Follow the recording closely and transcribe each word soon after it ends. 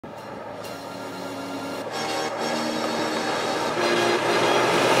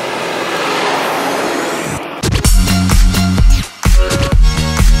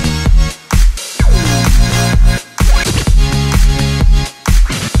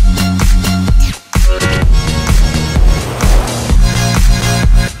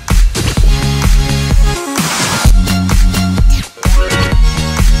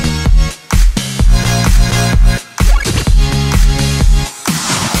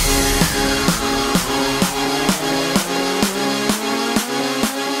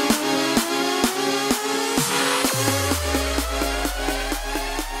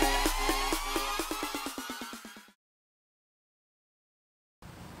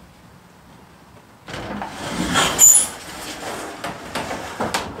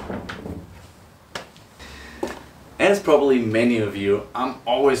As probably many of you, I'm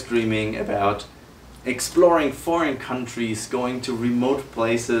always dreaming about exploring foreign countries, going to remote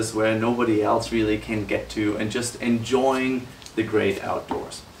places where nobody else really can get to, and just enjoying the great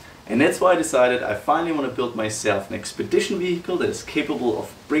outdoors. And that's why I decided I finally want to build myself an expedition vehicle that is capable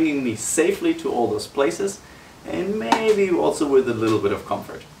of bringing me safely to all those places, and maybe also with a little bit of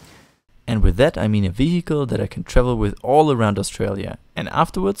comfort. And with that I mean a vehicle that I can travel with all around Australia, and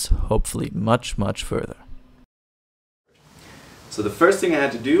afterwards hopefully much further. So the first thing I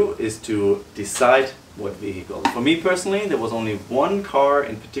had to do is to decide what vehicle. For me personally, there was only one car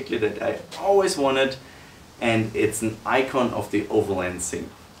in particular that I always wanted, and it's an icon of the overland scene.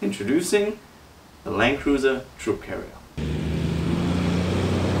 Introducing the Land Cruiser Troopcarrier.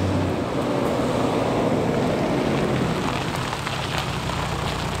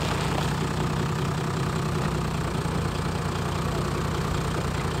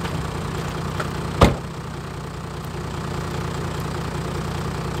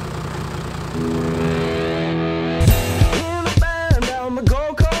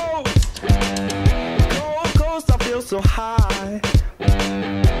 So high,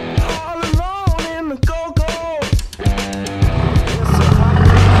 all alone in the go-go. It's so hard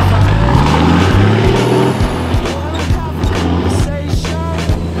to find. Wanna have a conversation?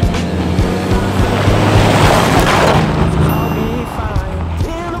 I'll be fine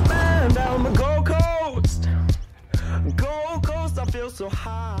in a band down the Gold Coast. Gold Coast, I feel so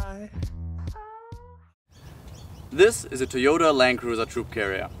high. This is a Toyota Land Cruiser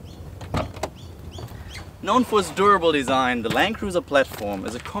Troopcarrier. Known for its durable design, the Land Cruiser platform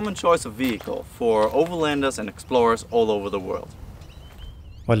is a common choice of vehicle for overlanders and explorers all over the world.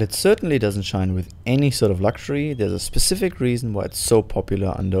 While it certainly doesn't shine with any sort of luxury, there's a specific reason why it's so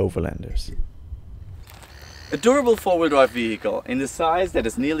popular under overlanders. A durable four-wheel drive vehicle in the size that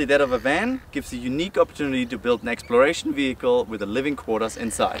is nearly that of a van gives a unique opportunity to build an exploration vehicle with the living quarters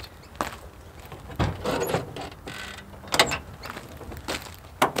inside.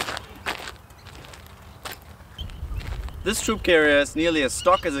 This Troopcarrier is nearly as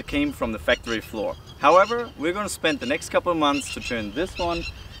stock as it came from the factory floor. However, we're going to spend the next couple of months to turn this one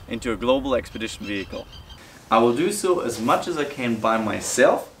into a global expedition vehicle. I will do so as much as I can by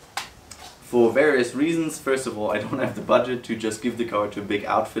myself for various reasons. First of all, I don't have the budget to just give the car to a big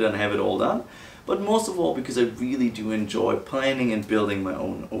outfit and have it all done. But most of all because I really do enjoy planning and building my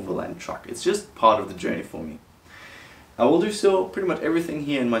own overland truck. It's just part of the journey for me. I will do so pretty much everything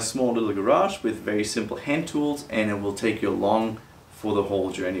here in my small little garage with very simple hand tools, and it will take you along for the whole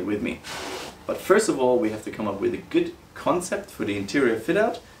journey with me. But first of all, we have to come up with a good concept for the interior fit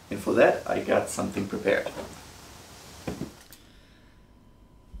out, and for that I got something prepared.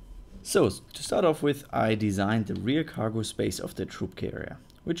 So, to start off with, I designed the rear cargo space of the Troopcarrier,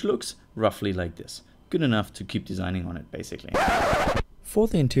 which looks roughly like this. Good enough to keep designing on it, basically. For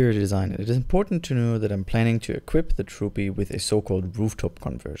the interior design, it is important to know that I'm planning to equip the Troopy with a so-called rooftop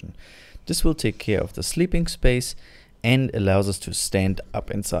conversion. This will take care of the sleeping space and allows us to stand up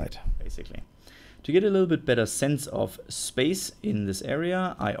inside, basically. To get a little bit better sense of space in this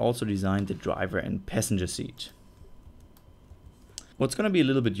area, I also designed the driver and passenger seat. What's going to be a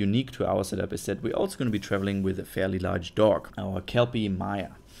little bit unique to our setup is that we're also going to be traveling with a fairly large dog, our Kelpie Maya.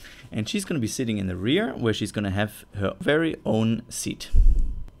 And she's going to be sitting in the rear, where she's going to have her very own seat.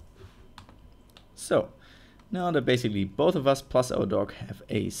 So, now that basically both of us plus our dog have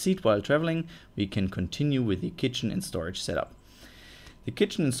a seat while traveling, we can continue with the kitchen and storage setup. The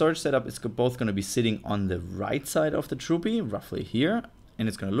kitchen and storage setup is both going to be sitting on the right side of the Troopy, roughly here, and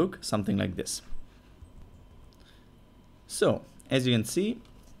it's going to look something like this. So, as you can see,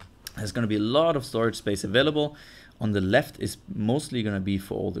 there's going to be a lot of storage space available. On the left is mostly going to be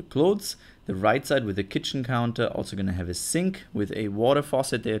for all the clothes. The right side with the kitchen counter also going to have a sink with a water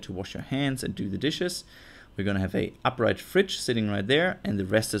faucet there to wash your hands and do the dishes. We're going to have a upright fridge sitting right there, and the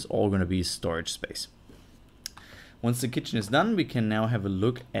rest is all going to be storage space. Once the kitchen is done, we can now have a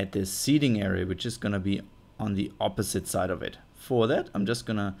look at the seating area, which is going to be on the opposite side of it. For that, I'm just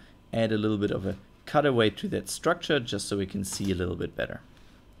going to add a little bit of a cutaway to that structure just so we can see a little bit better.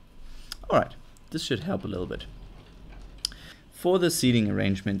 Alright, this should help a little bit. For the seating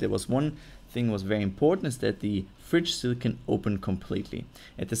arrangement, there was one thing that was very important, is that the fridge still can open completely.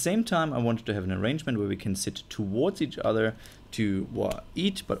 At the same time, I wanted to have an arrangement where we can sit towards each other to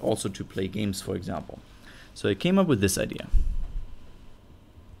eat, but also to play games, for example. So I came up with this idea.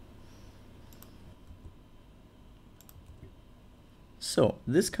 So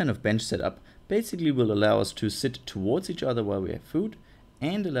this kind of bench setup basically will allow us to sit towards each other while we have food,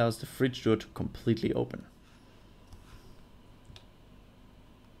 and allows the fridge door to completely open.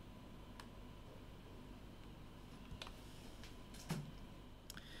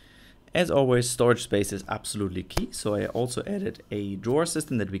 As always, storage space is absolutely key, so I also added a drawer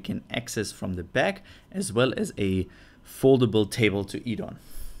system that we can access from the back, as well as a foldable table to eat on.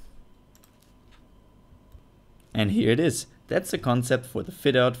 And here it is. That's the concept for the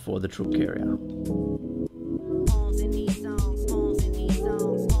fit out for the Troopcarrier.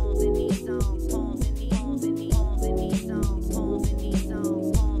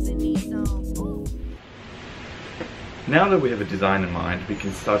 Now that we have a design in mind, we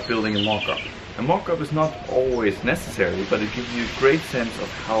can start building a mock-up. A mock-up is not always necessary, but it gives you a great sense of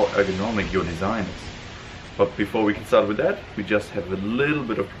how ergonomic your design is. But before we can start with that, we just have a little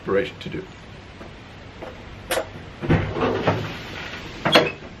bit of preparation to do.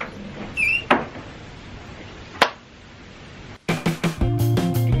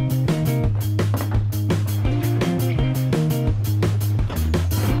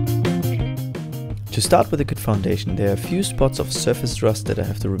 To start with a good foundation, there are a few spots of surface rust that I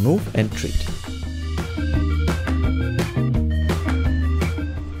have to remove and treat.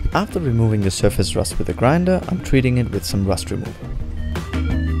 After removing the surface rust with a grinder, I'm treating it with some rust remover.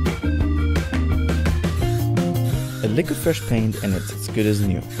 A liquid fresh paint and it's as good as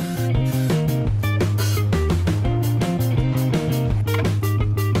new.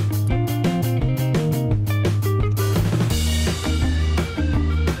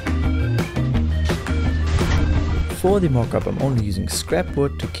 For the mock-up, I'm only using scrap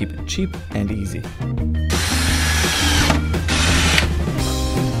wood to keep it cheap and easy.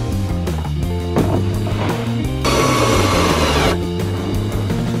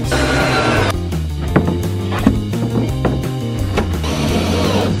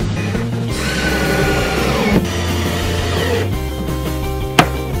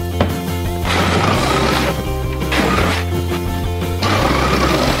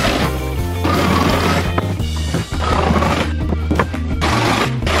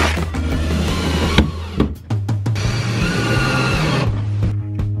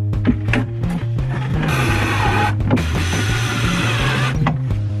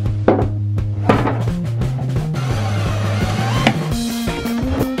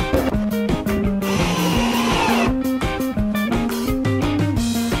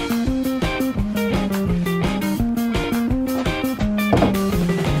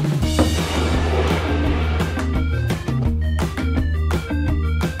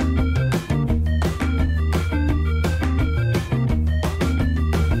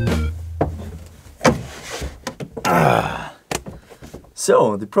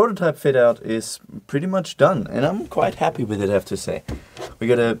 So the prototype fit out is pretty much done and I'm quite happy with it, I have to say. We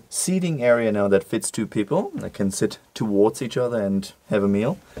got a seating area now that fits 2 people that can sit towards each other and have a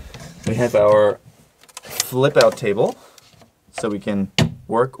meal. We have our flip out table so we can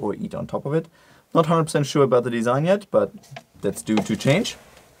work or eat on top of it. Not 100% sure about the design yet, but that's due to change.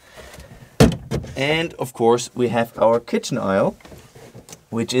 And of course we have our kitchen aisle,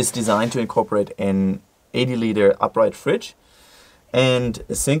 which is designed to incorporate an 80-liter upright fridge and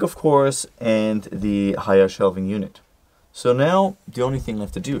a sink, of course, and the higher shelving unit. So now the only thing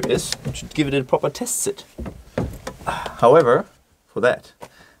left to do is to give it a proper test sit. However, for that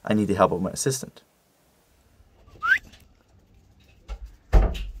I need the help of my assistant.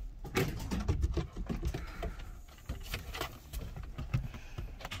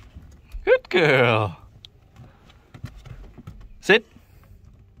 Good girl. Sit.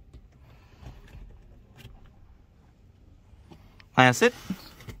 Maya, sit. Do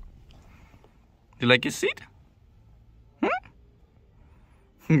you like your seat?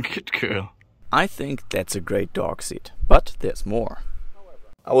 Good girl. I think that's a great dog seat, but there's more.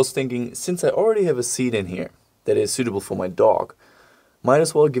 I was thinking, since I already have a seat in here that is suitable for my dog, might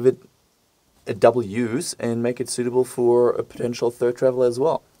as well give it a double use and make it suitable for a potential third traveler as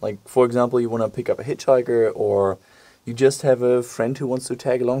well. Like, for example, you want to pick up a hitchhiker or you just have a friend who wants to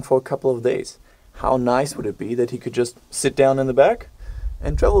tag along for a couple of days. How nice would it be that he could just sit down in the back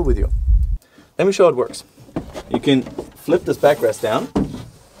and travel with you? Let me show how it works. You can flip this backrest down.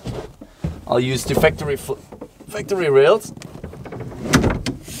 I'll use the factory rails.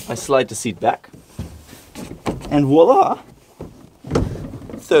 I slide the seat back. And voila!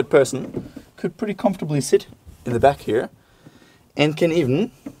 Third person could pretty comfortably sit in the back here and can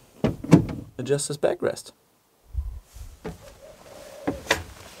even adjust his backrest.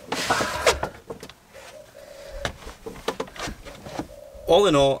 All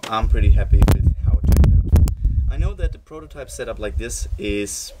in all, I'm pretty happy with how it turned out. I know that the prototype setup like this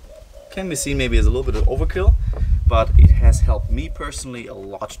can be seen maybe as a little bit of overkill, but it has helped me personally a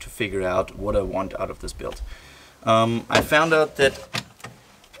lot to figure out what I want out of this build. I found out that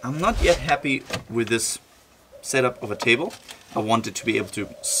I'm not yet happy with this setup of a table. I want it to be able to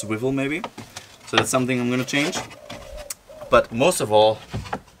swivel maybe. So that's something I'm going to change. But most of all,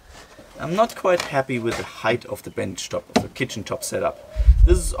 I'm not quite happy with the height of the bench top, of the kitchen top setup.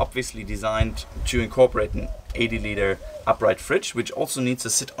 This is obviously designed to incorporate an 80-liter upright fridge, which also needs to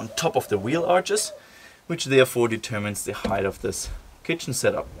sit on top of the wheel arches, which therefore determines the height of this kitchen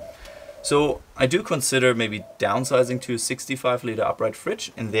setup. So I do consider maybe downsizing to a 65-liter upright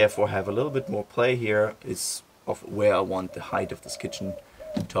fridge and therefore have a little bit more play here is of where I want the height of this kitchen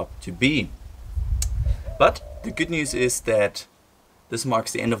top to be. But the good news is that this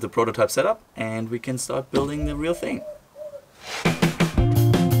marks the end of the prototype setup and we can start building the real thing.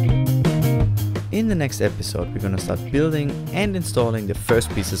 In the next episode, we're gonna start building and installing the first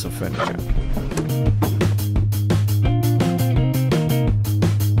pieces of furniture.